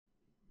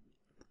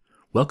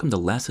Welcome to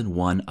Lesson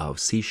 1 of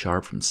C#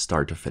 from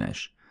start to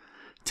finish.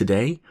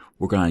 Today,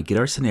 we're going to get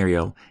our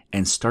scenario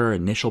and start our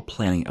initial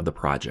planning of the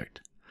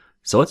project.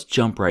 So let's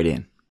jump right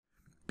in.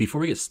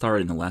 Before we get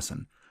started in the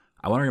lesson,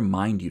 I want to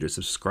remind you to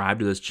subscribe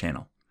to this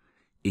channel.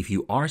 If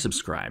you are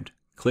subscribed,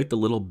 click the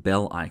little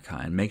bell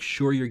icon and make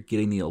sure you're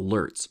getting the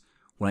alerts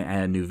when I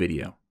add a new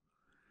video.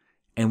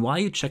 And while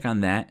you check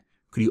on that,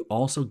 could you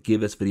also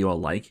give this video a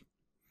like?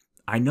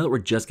 I know that we're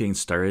just getting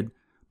started,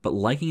 but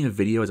liking a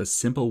video is a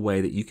simple way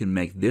that you can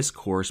make this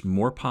course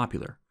more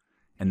popular,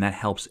 and that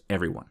helps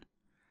everyone.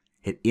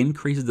 It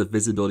increases the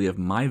visibility of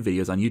my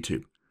videos on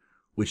YouTube,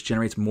 which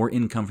generates more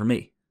income for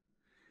me.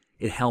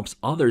 It helps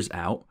others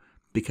out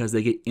because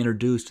they get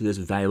introduced to this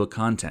valuable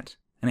content,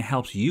 and it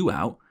helps you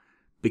out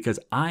because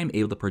I'm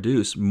able to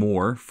produce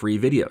more free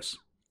videos.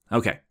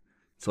 Okay,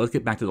 so let's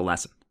get back to the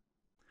lesson.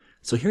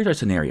 So here's our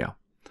scenario.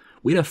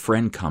 We had a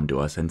friend come to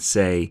us and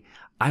say,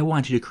 I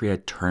want you to create a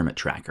tournament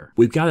tracker.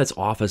 We've got this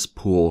office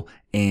pool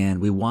and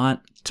we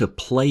want to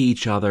play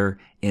each other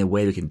in a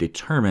way we can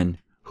determine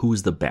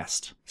who's the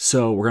best.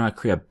 So we're going to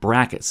create a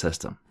bracket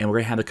system and we're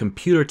going to have the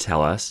computer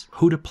tell us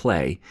who to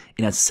play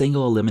in a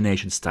single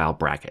elimination style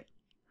bracket.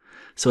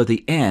 So at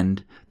the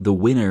end, the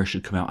winner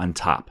should come out on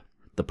top,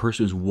 the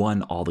person who's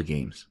won all the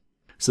games.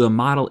 So the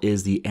model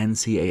is the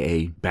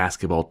NCAA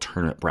basketball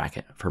tournament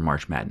bracket for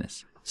March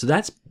Madness. So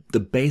that's the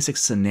basic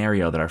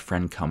scenario that our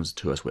friend comes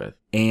to us with.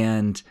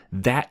 And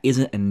that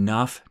isn't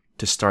enough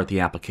to start the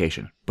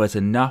application, but it's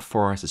enough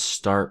for us to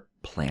start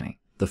planning.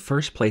 The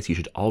first place you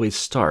should always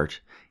start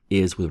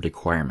is with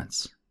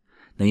requirements.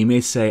 Now you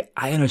may say,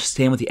 I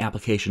understand what the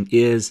application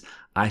is.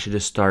 I should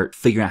just start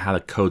figuring out how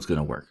the code's going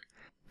to work.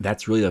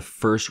 That's really the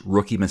first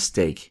rookie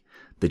mistake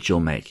that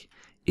you'll make,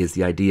 is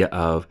the idea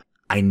of,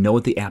 I know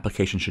what the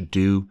application should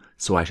do,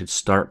 so I should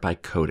start by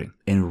coding.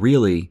 And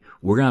really,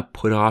 we're going to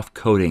put off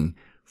coding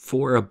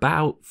for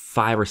about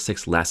 5 or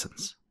 6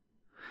 lessons.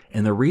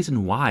 And the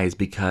reason why is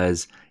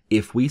because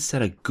if we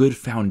set a good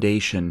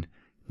foundation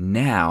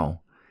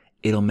now,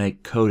 it'll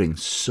make coding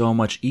so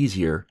much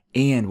easier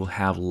and we'll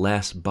have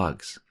less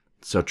bugs.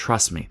 So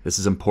trust me, this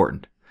is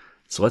important.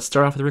 So let's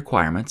start off with the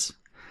requirements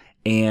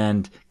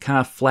and kind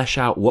of flesh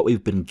out what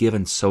we've been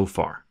given so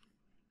far.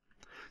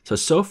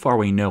 So far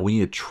we know we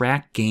need to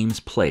track games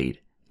played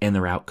and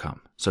their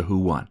outcome. So who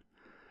won?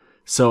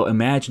 So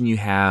imagine you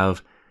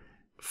have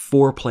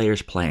 4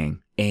 players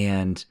playing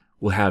and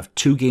we'll have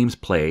 2 games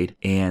played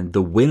and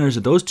the winners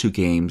of those 2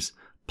 games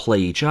play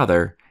each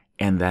other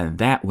and then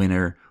that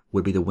winner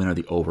would be the winner of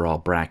the overall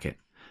bracket.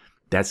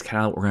 That's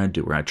kind of what we're going to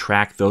do. We're going to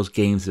track those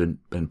games that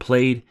have been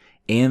played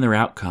and their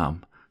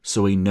outcome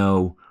so we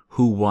know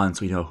who won,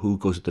 so we know who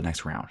goes to the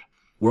next round.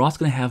 We're also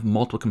going to have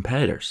multiple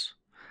competitors.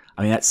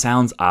 I mean, that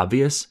sounds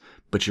obvious,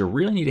 but you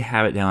really need to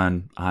have it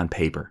down on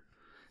paper.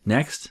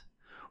 Next,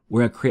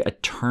 we're going to create a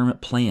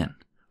tournament plan.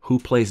 Who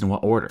plays in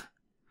what order?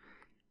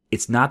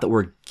 It's not that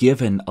we're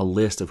given a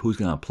list of who's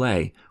going to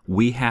play.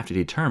 We have to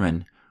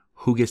determine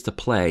who gets to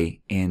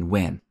play and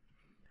when.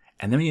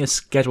 And then we need to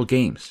schedule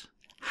games.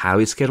 How do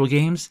we schedule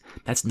games?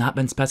 That's not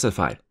been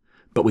specified.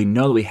 But we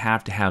know that we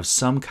have to have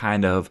some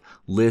kind of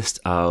list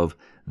of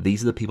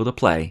these are the people to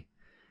play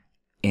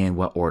and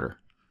what order.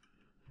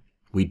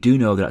 We do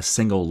know that a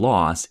single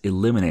loss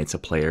eliminates a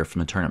player from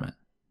the tournament.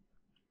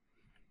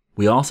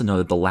 We also know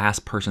that the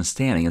last person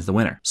standing is the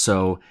winner.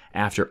 So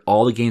after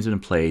all the games have been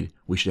played,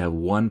 we should have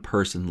one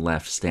person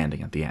left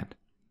standing at the end.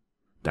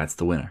 That's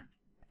the winner.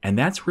 And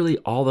that's really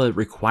all the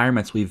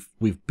requirements we've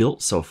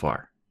built so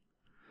far.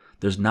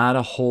 There's not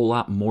a whole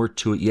lot more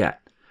to it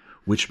yet,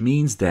 which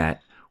means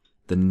that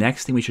the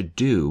next thing we should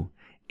do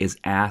is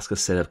ask a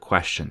set of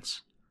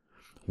questions.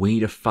 We need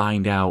to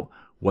find out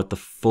what the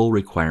full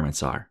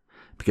requirements are.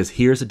 Because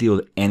here's the deal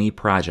with any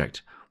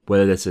project,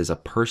 whether this is a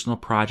personal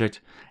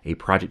project, a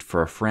project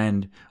for a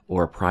friend,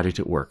 or a project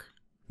at work.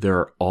 There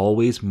are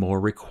always more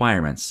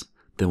requirements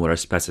than what are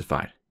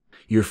specified.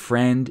 Your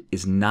friend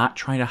is not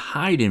trying to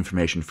hide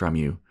information from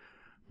you,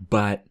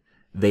 but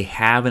they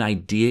have an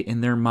idea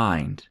in their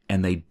mind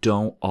and they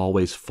don't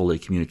always fully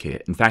communicate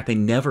it. In fact, they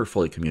never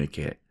fully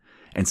communicate it.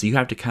 And so you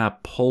have to kind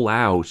of pull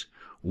out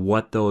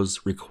what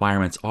those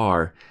requirements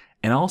are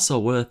and also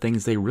what are the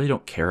things they really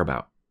don't care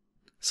about.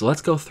 So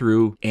let's go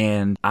through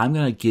and I'm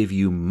going to give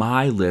you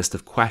my list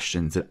of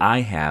questions that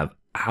I have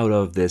out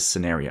of this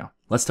scenario.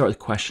 Let's start with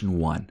question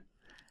 1.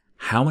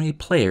 How many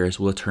players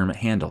will a tournament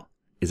handle?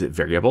 Is it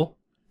variable?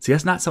 See,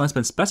 that's not something that's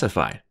been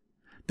specified.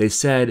 They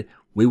said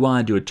we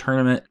want to do a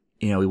tournament,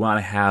 we want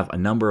to have a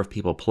number of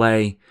people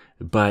play,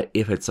 but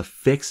if it's a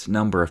fixed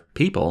number of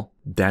people,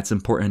 that's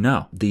important to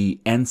know.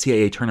 The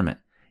NCAA tournament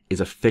is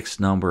a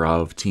fixed number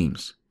of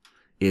teams.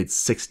 It's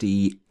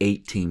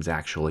 68 teams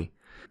actually.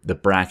 The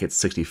bracket's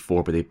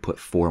 64, but they put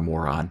 4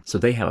 more on. So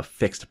they have a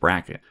fixed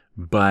bracket.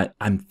 But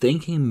I'm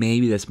thinking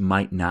maybe this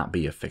might not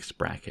be a fixed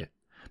bracket.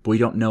 But we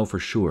don't know for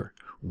sure.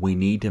 We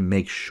need to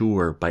make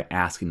sure by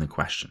asking the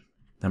question.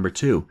 Number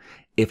 2,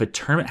 if a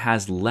tournament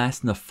has less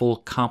than the full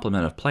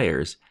complement of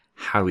players,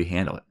 how do we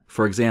handle it?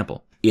 For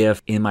example,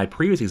 If in my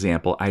previous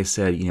example, I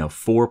said,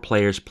 4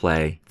 players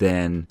play,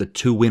 then the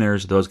 2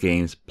 winners of those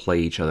games play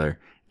each other,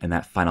 and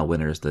that final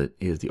winner is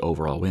the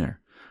overall winner.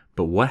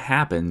 But what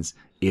happens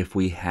if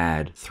we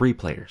had 3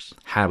 players?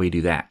 How do we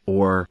do that?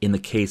 Or in the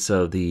case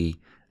of the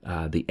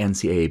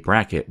NCAA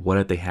bracket, what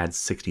if they had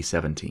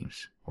 67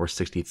 teams or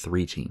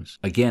 63 teams?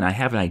 Again, I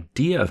have an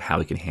idea of how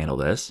we can handle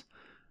this.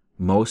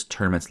 Most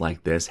tournaments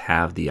like this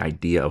have the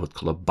idea of what's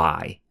called a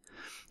bye,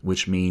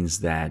 which means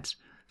that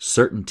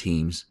certain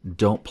teams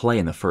don't play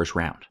in the first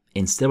round.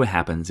 Instead, what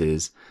happens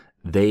is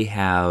they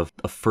have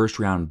a first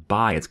round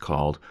bye, it's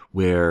called,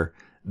 where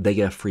they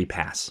get a free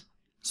pass.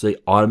 So they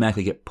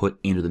automatically get put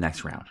into the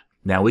next round.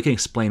 Now, we can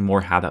explain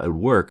more how that would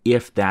work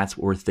if that's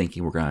what we're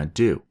thinking we're going to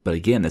do. But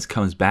again, this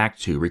comes back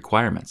to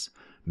requirements.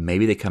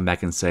 Maybe they come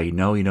back and say,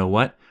 no, you know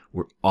what?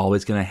 We're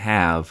always going to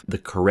have the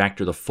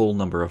correct or the full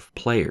number of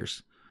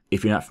players.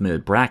 If you're not familiar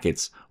with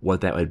brackets,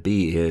 what that would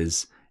be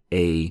is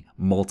a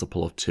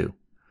multiple of 2.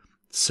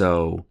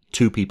 So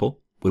 2 people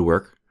would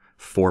work,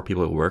 4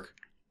 people would work,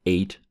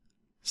 8,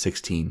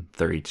 16,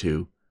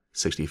 32,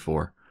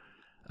 64.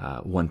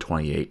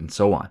 128, and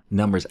so on.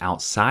 Numbers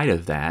outside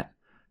of that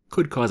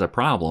could cause a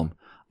problem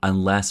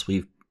unless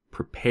we've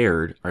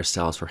prepared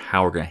ourselves for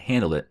how we're going to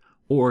handle it,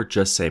 or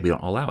just say we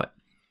don't allow it.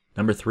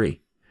 Number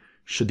 3,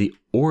 should the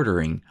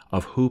ordering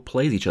of who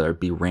plays each other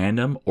be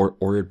random or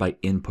ordered by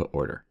input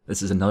order?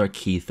 This is another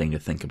key thing to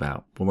think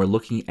about. When we're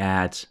looking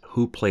at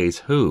who plays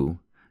who,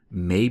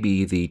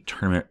 maybe the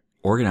tournament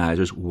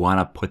organizers want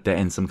to put that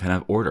in some kind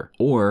of order,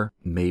 or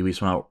maybe we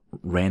just want to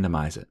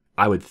randomize it.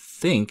 I would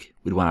think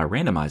we'd want to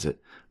randomize it,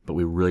 but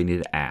we really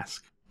need to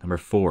ask. Number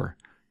 4,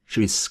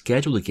 should we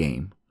schedule the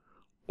game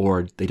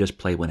or they just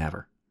play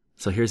whenever?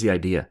 So here's the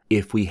idea.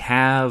 If we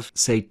have,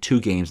 say,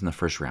 2 games in the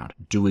first round,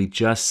 do we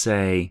just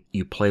say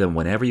you play them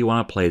whenever you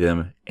want to play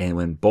them, and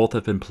when both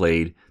have been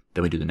played,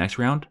 then we do the next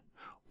round?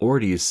 Or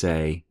do you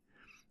say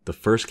the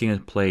first game is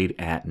played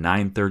at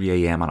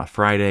 9:30 a.m. on a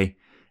Friday,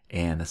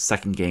 and the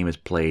second game is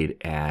played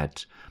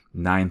at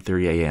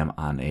 9:30 a.m.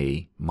 on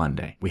a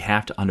Monday? We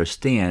have to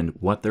understand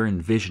what they're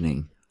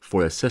envisioning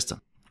for the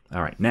system.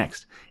 All right,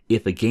 next,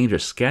 if the games are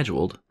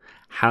scheduled,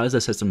 how does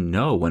the system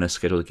know when to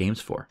schedule the games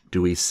for?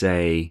 Do we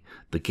say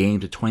the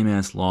games are 20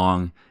 minutes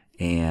long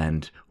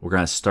and we're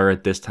going to start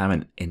at this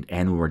time and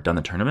end when we're done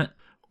the tournament?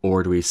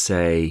 Or do we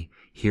say,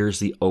 here's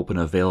the open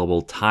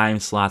available time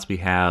slots we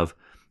have,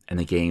 and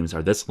the games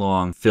are this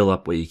long, fill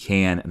up what you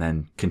can, and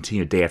then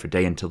continue day after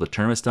day until the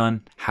tournament's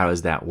done? How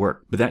does that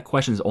work? But that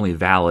question is only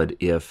valid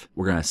if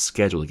we're going to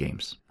schedule the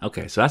games.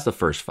 Okay, so that's the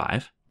first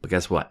 5. But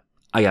guess what?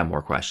 I got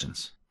more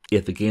questions.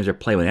 If the games are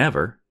play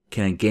whenever,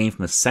 can a game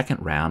from the second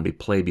round be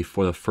played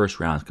before the first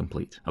round is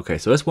complete? Okay,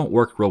 so this won't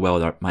work real well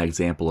with my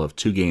example of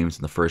 2 games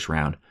in the first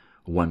round,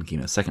 1 game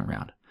in the second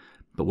round.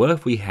 But what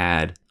if we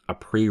had a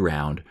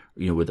pre-round,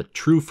 where the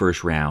true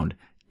first round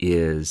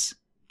is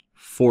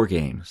 4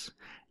 games,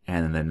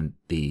 and then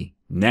the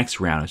next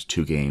round is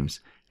 2 games,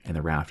 and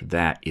the round after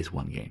that is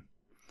 1 game?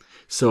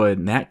 So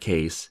in that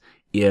case,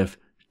 if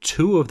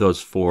 2 of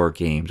those 4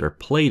 games are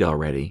played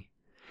already,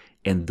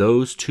 and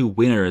those 2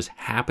 winners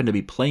happen to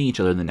be playing each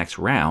other in the next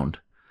round,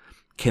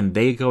 can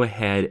they go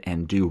ahead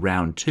and do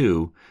round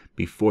 2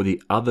 before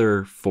the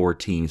other 4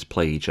 teams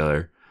play each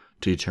other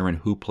to determine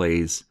who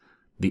plays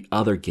the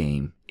other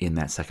game in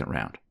that second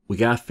round? We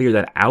got to figure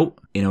that out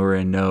in order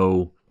to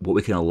know what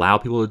we can allow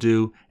people to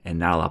do and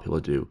not allow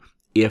people to do,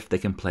 if they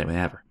can play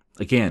whenever.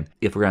 Again,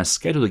 if we're going to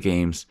schedule the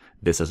games,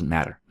 this doesn't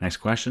matter. Next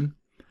question.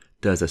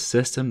 Does a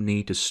system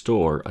need to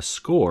store a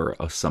score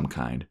of some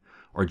kind,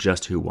 or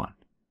just who won?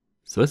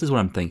 So this is what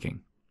I'm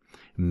thinking.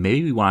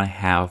 Maybe we want to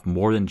have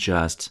more than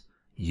just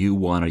you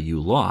won or you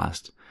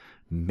lost.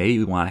 Maybe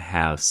we want to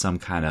have some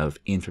kind of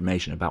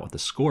information about what the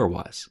score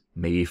was.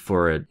 Maybe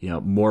for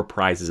more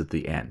prizes at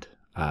the end.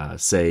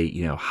 Say,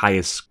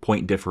 highest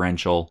point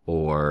differential,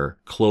 or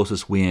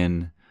closest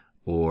win,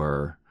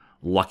 or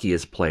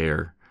luckiest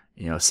player,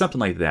 something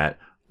like that.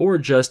 Or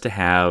just to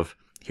have,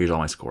 here's all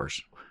my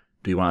scores.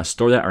 Do you want to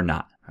store that or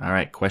not? All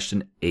right,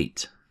 question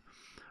 8.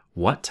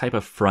 What type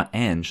of front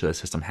end should the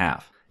system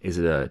have? Is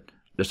it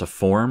just a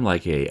form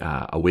like a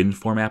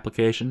Winform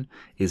application?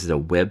 Is it a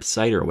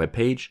website or a web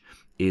page?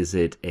 Is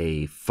it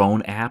a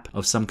phone app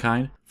of some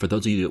kind? For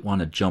those of you that want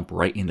to jump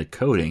right into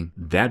coding,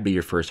 that'd be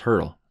your first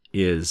hurdle,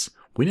 is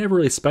we never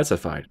really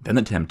specified. Then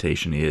the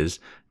temptation is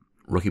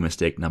rookie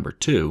mistake number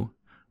 2,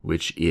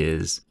 which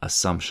is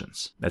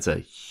assumptions. That's a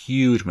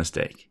huge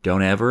mistake.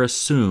 Don't ever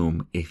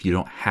assume if you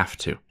don't have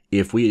to.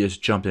 If we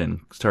just jumped in and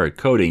started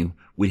coding,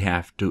 we'd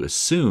have to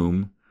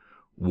assume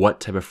what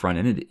type of front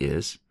end it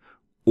is,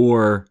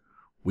 or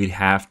we'd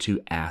have to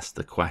ask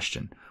the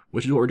question,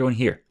 which is what we're doing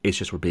here. It's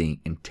just we're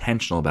being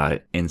intentional about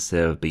it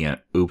instead of being,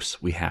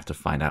 oops, we have to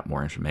find out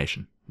more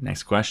information.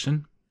 Next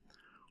question.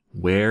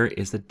 Where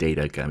is the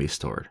data going to be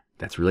stored?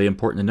 That's really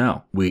important to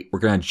know. We're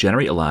going to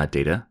generate a lot of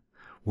data.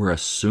 We're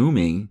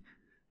assuming,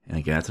 and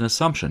again, that's an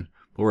assumption,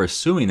 but we're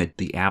assuming that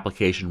the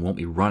application won't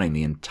be running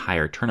the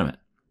entire tournament.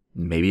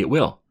 Maybe it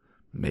will.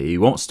 Maybe it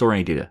won't store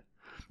any data.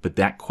 But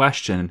that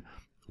question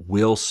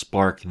will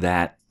spark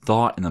that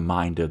thought in the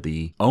mind of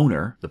the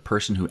owner, the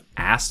person who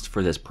asked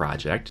for this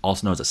project,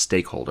 also known as a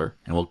stakeholder,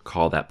 and we'll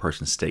call that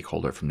person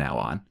stakeholder from now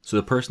on. So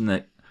the person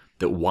that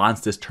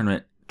wants this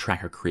tournament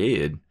tracker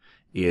created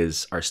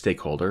is our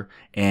stakeholder,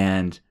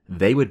 and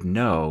they would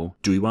know,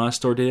 do we want to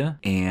store data?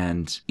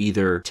 And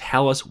either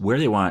tell us where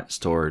they want it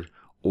stored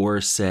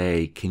or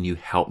say, can you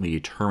help me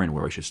determine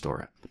where we should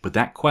store it? But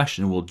that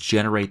question will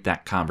generate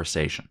that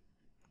conversation.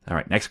 All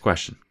right, next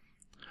question.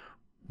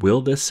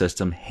 Will this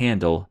system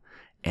handle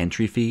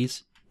entry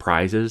fees,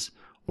 prizes,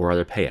 or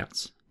other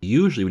payouts?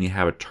 Usually when you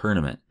have a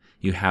tournament,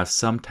 you have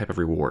some type of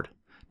reward.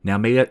 Now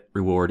maybe that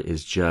reward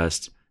is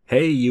just,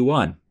 hey, you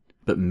won.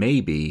 But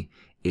maybe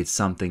it's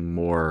something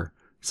more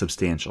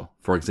substantial.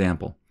 For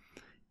example,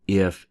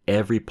 if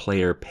every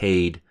player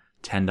paid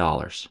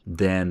 $10,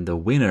 then the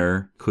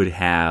winner could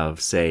have,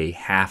 say,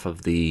 half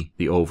of the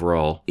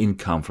overall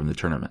income from the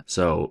tournament.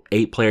 So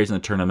 8 players in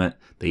the tournament,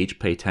 they each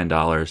pay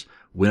 $10.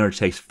 Winner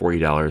takes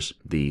 $40.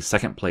 The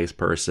second place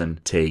person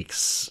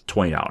takes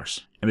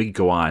 $20. And we could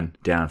go on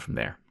down from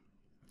there.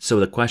 So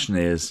the question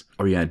is,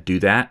 are we going to do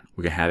that?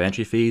 We're going to have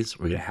entry fees.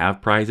 We're going to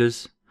have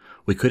prizes.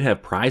 We could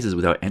have prizes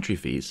without entry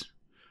fees.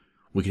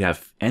 We could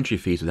have entry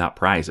fees without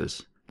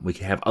prizes. We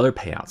could have other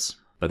payouts.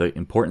 But the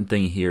important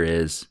thing here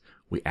is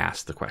we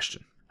ask the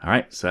question. All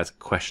right, so that's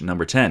question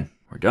number 10.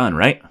 We're done,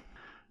 right?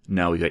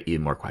 No, we got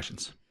even more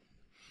questions.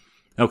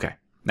 Okay,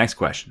 next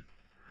question.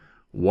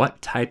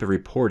 What type of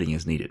reporting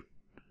is needed?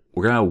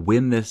 We're going to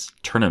win this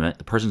tournament.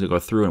 The person's going to go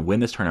through and win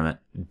this tournament.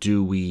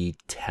 Do we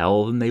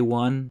tell them they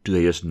won? Do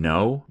they just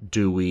know?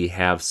 Do we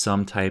have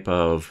some type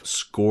of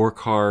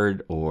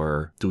scorecard,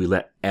 or do we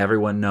let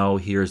everyone know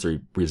here's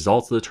the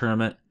results of the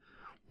tournament?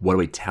 What do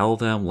we tell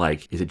them?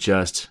 Like, is it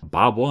just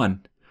Bob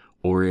won?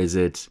 Or is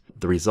it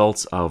the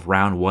results of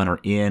round 1 are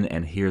in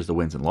and here's the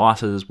wins and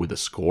losses with the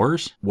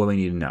scores? What do we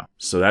need to know?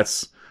 So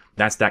that's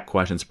that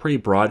question. It's a pretty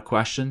broad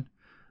question,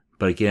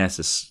 but again,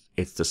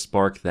 it's to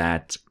spark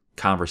that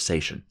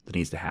conversation that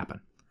needs to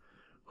happen.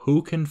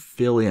 Who can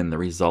fill in the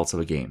results of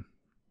a game?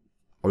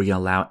 Are we going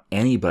to allow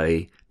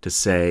anybody to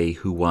say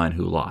who won,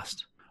 who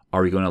lost?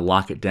 Are we going to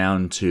lock it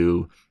down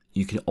to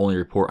you can only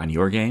report on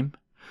your game,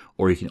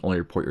 or you can only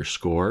report your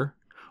score,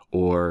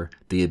 or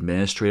the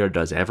administrator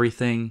does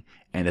everything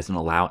and doesn't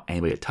allow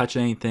anybody to touch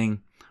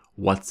anything?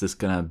 What's this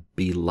going to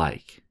be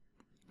like?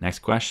 Next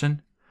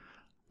question.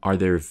 Are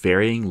there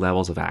varying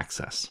levels of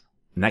access?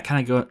 And that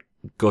kind of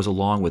goes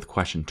along with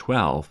question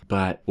 12,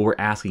 but what we're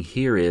asking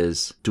here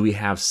is, do we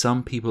have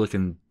some people that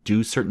can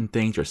do certain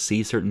things or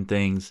see certain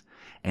things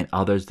and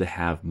others that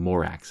have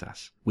more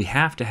access? We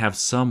have to have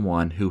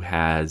someone who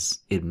has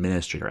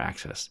administrator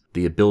access,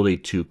 the ability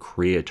to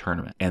create a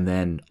tournament, and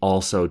then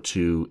also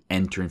to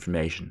enter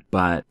information.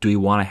 But do we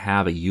want to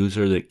have a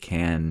user that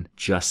can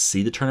just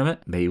see the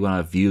tournament? Maybe we want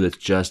a view that's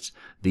just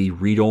the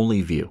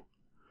read-only view.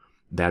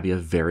 That'd be a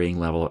varying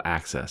level of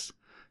access.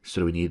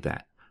 So do we need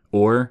that?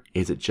 Or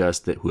is it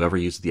just that whoever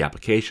uses the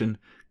application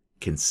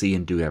can see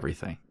and do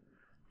everything?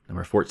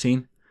 Number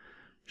 14,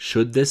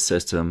 should this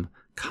system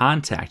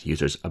contact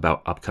users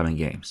about upcoming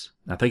games?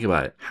 Now think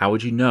about it. How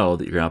would you know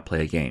that you're going to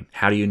play a game?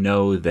 How do you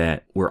know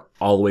that we're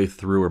all the way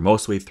through or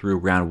most of the way through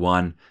round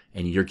 1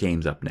 and your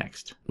game's up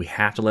next? We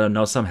have to let them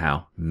know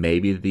somehow.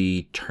 Maybe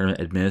the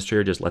tournament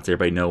administrator just lets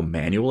everybody know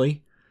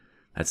manually.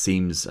 That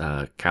seems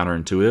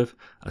counterintuitive,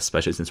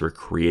 especially since we're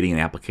creating an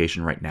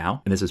application right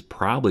now. And this is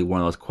probably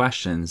one of those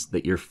questions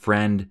that your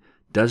friend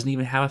doesn't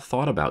even have a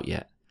thought about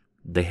yet.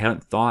 They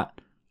haven't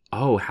thought,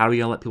 oh, how are we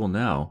going to let people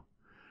know?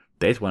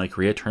 They just want to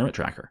create a tournament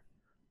tracker.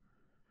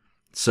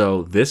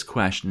 So this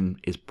question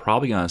is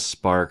probably going to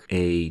spark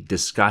a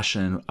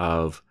discussion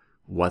of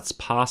what's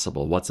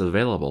possible, what's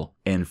available.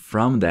 And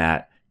from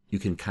that, you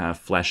can kind of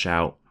flesh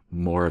out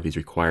more of these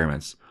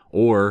requirements,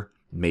 or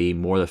maybe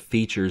more of the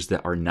features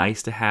that are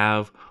nice to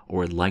have or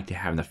would like to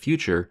have in the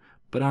future,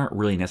 but aren't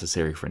really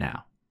necessary for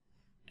now.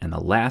 And the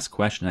last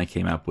question I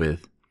came up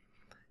with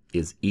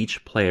is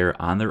each player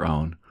on their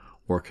own,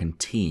 or can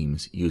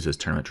teams use this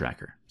tournament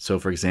tracker? So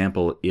for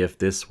example, if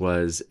this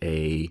was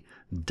a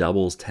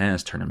doubles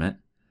tennis tournament,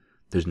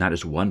 there's not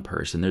just one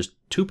person, there's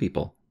 2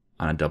 people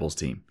on a doubles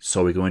team.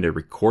 So are we going to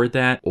record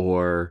that,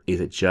 or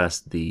is it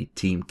just the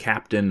team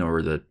captain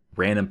or the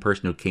random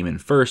person who came in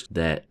first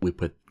that we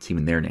put the team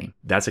in their name?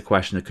 That's a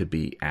question that could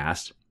be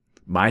asked.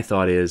 My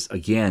thought is,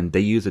 again, they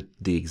use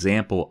the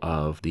example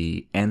of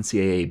the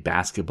NCAA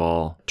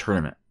basketball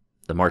tournament,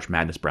 the March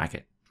Madness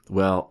bracket.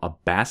 Well, a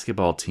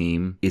basketball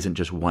team isn't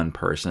just one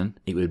person.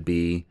 It would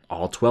be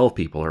all 12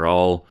 people, or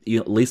all,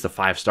 at least the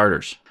 5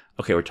 starters.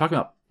 Okay, we're talking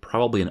about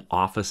probably an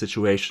office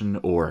situation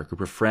or a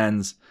group of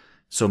friends.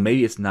 So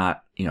maybe it's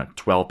not,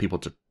 12 people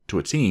to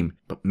a team,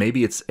 but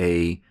maybe it's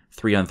a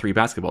 3-on-3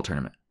 basketball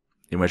tournament,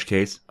 in which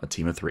case a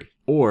team of 3.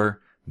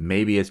 Or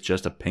maybe it's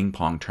just a ping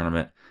pong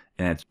tournament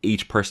and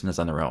each person is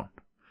on their own.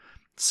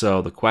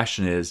 So the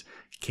question is,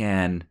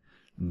 can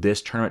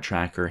this tournament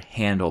tracker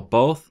handle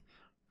both?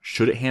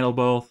 Should it handle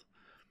both?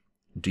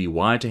 Do you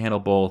want it to handle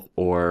both?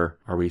 Or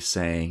are we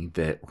saying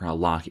that we're going to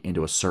lock it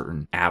into a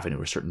certain avenue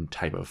or a certain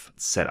type of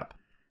setup?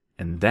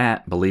 And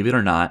that, believe it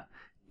or not,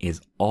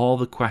 is all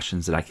the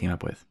questions that I came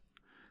up with.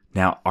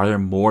 Now, are there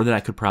more that I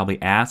could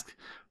probably ask?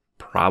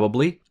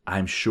 Probably.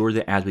 I'm sure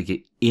that as we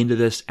get into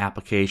this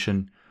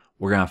application,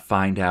 we're going to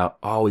find out,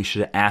 oh, we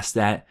should have asked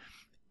that,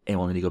 and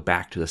we'll need to go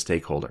back to the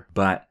stakeholder.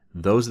 But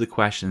those are the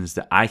questions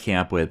that I came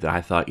up with that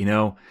I thought,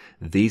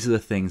 these are the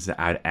things that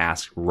I'd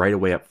ask right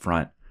away up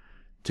front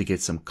to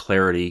get some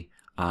clarity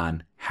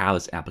on how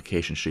this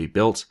application should be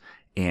built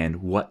and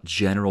what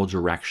general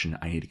direction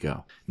I need to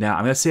go. Now,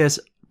 I'm going to say this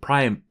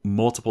probably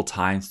multiple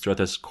times throughout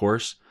this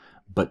course,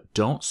 but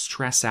don't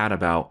stress out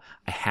about,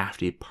 I have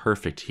to be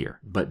perfect here.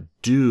 But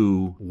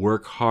do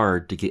work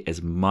hard to get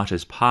as much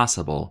as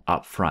possible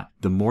up front.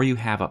 The more you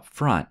have up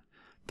front,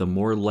 the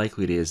more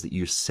likely it is that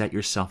you set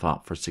yourself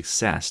up for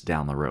success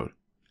down the road.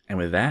 And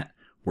with that,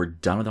 we're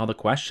done with all the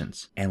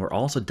questions. And we're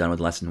also done with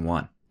lesson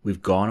 1.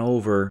 We've gone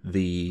over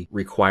the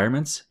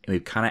requirements, and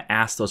we've kind of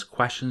asked those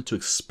questions to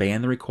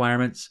expand the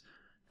requirements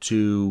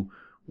to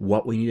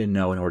what we need to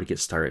know in order to get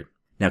started.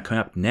 Now, coming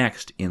up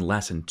next in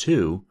lesson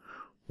 2,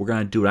 we're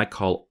going to do what I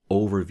call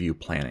overview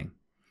planning,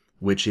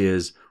 which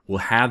is we'll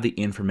have the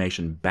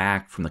information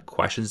back from the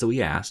questions that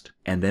we asked,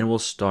 and then we'll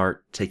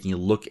start taking a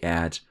look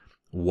at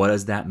what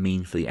does that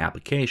mean for the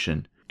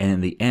application, and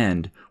in the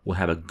end, we'll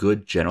have a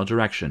good general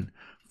direction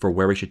for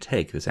where we should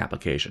take this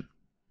application.